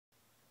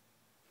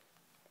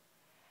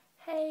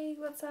Hey,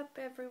 what's up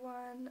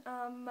everyone?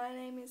 My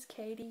name is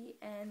Katie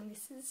and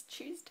this is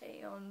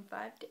Tuesday on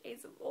 5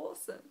 Days of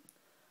Awesome.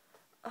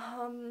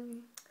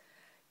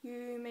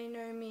 You may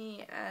know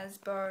me as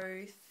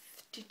both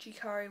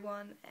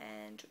Digicurry1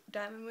 and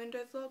Diamond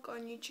Window Vlog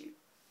on YouTube.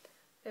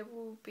 There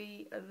will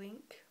be a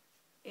link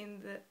in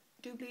the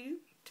doobly-doo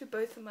to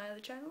both of my other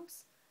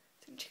channels,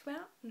 so check them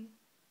out and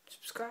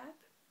subscribe.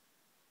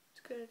 It's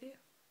a good idea.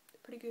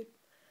 They're pretty good.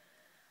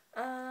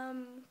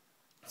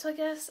 So I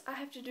guess I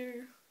have to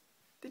do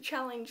the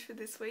challenge for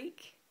this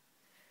week,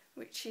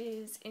 which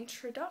is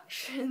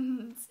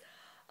introductions.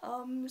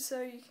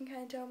 So you can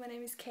kind of tell my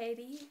name is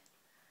Katie.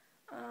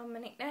 My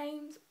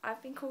nicknames,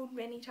 I've been called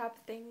many type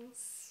of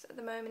things. At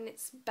the moment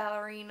it's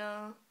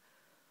Ballerina,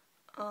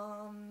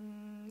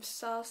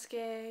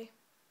 Sasuke,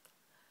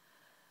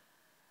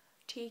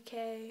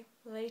 TK,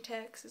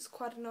 Latex is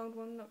quite an old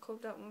one, not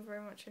called that one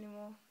very much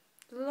anymore.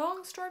 There's a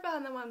long story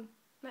behind that one,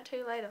 might tell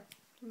you later.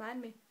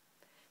 Remind me.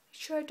 Make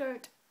sure I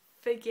don't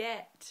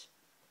forget.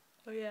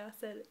 Oh yeah, I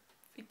said it.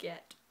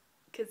 Forget.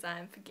 Because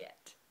I'm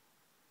forget.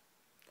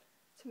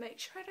 So make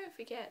sure I don't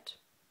forget.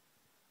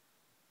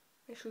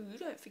 Make sure you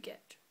don't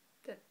forget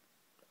that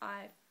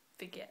I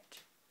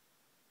forget.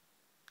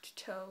 To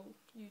tell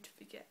you to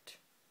forget.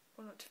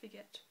 Or not to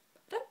forget. I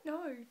don't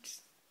know.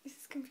 This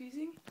is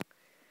confusing.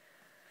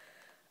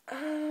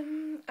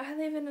 I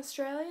live in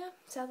Australia.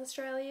 South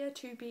Australia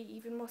to be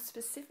even more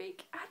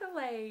specific.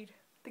 Adelaide.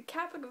 The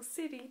capital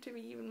city to be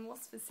even more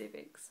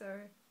specific. So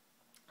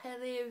I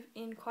live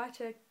in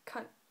quite a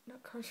I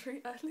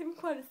live in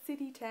quite a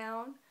city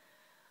town.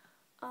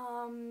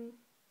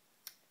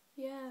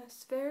 Yeah,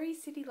 it's very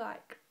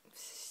city-like.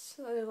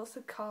 So there's lots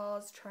of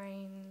cars,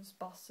 trains,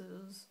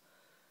 buses,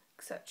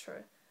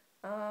 etc.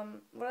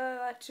 What I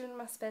like to do in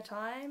my spare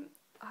time,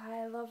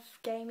 I love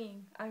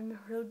gaming. I'm a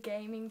real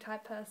gaming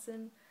type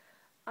person.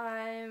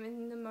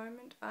 In the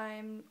moment,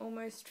 I'm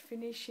almost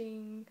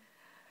finishing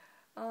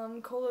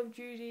Call of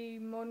Duty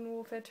Modern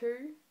Warfare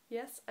 2.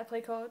 Yes, I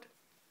play COD.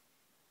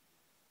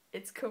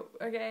 It's cool,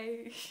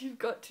 okay? You've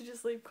got to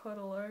just leave COD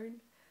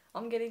alone.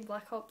 I'm getting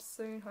Black Ops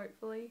soon,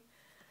 hopefully.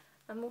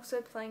 I'm also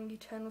playing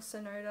Eternal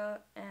Sonata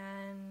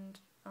and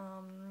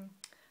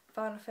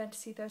Final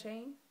Fantasy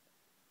 13.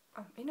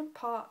 I'm in a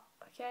part,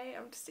 okay?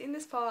 I'm just in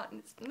this part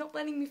and it's not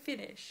letting me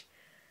finish.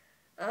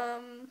 I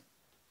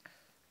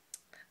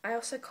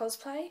also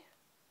cosplay.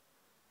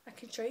 I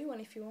can show you one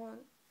if you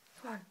want.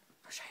 Come on,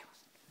 I'll show you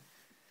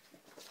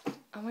one.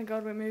 Oh my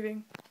god, we're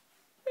moving.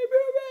 We're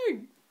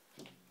moving!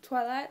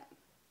 Twilight.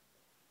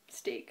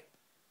 Stick.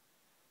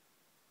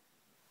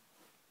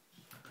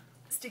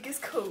 Stick is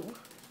cool.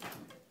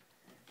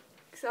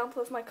 Example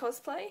of my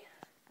cosplay.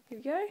 Here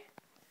we go.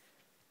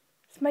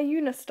 It's my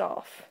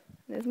Unistaff.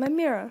 There's my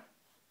mirror.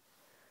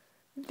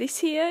 This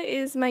here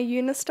is my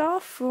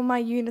Unistaff for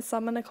my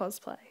Unisummoner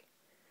cosplay.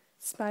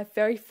 It's my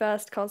very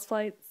first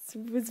cosplay.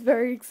 It was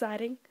very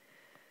exciting.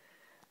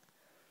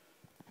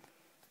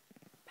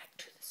 Back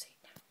to the scene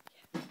now.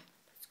 Yeah,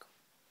 let's go.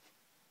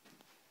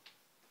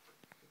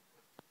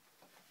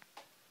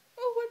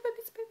 Oh, where'd my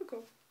piece of paper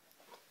go?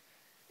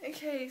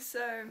 Okay,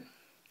 so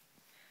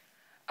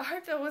I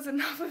hope that was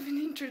enough of an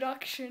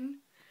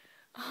introduction.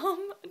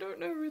 I don't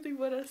know really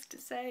what else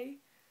to say.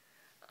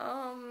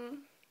 You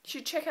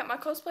should check out my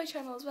cosplay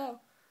channel as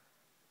well.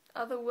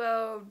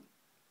 Otherworld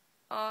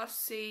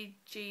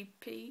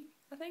RCGP,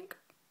 I think.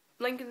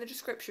 Link in the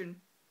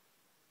description.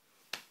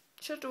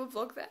 Should I do a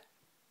vlog there?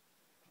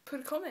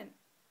 Put a comment.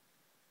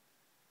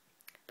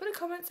 Put a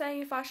comment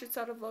saying if I should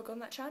start a vlog on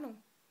that channel.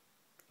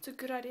 It's a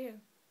good idea.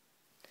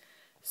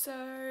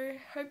 So,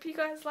 hope you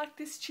guys like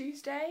this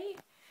Tuesday.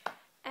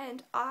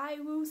 And I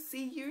will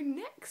see you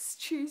next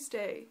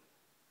Tuesday.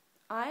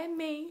 I am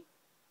me.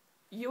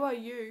 You are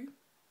you.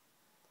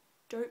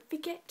 Don't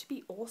forget to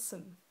be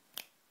awesome.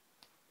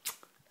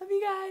 Love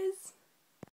you guys.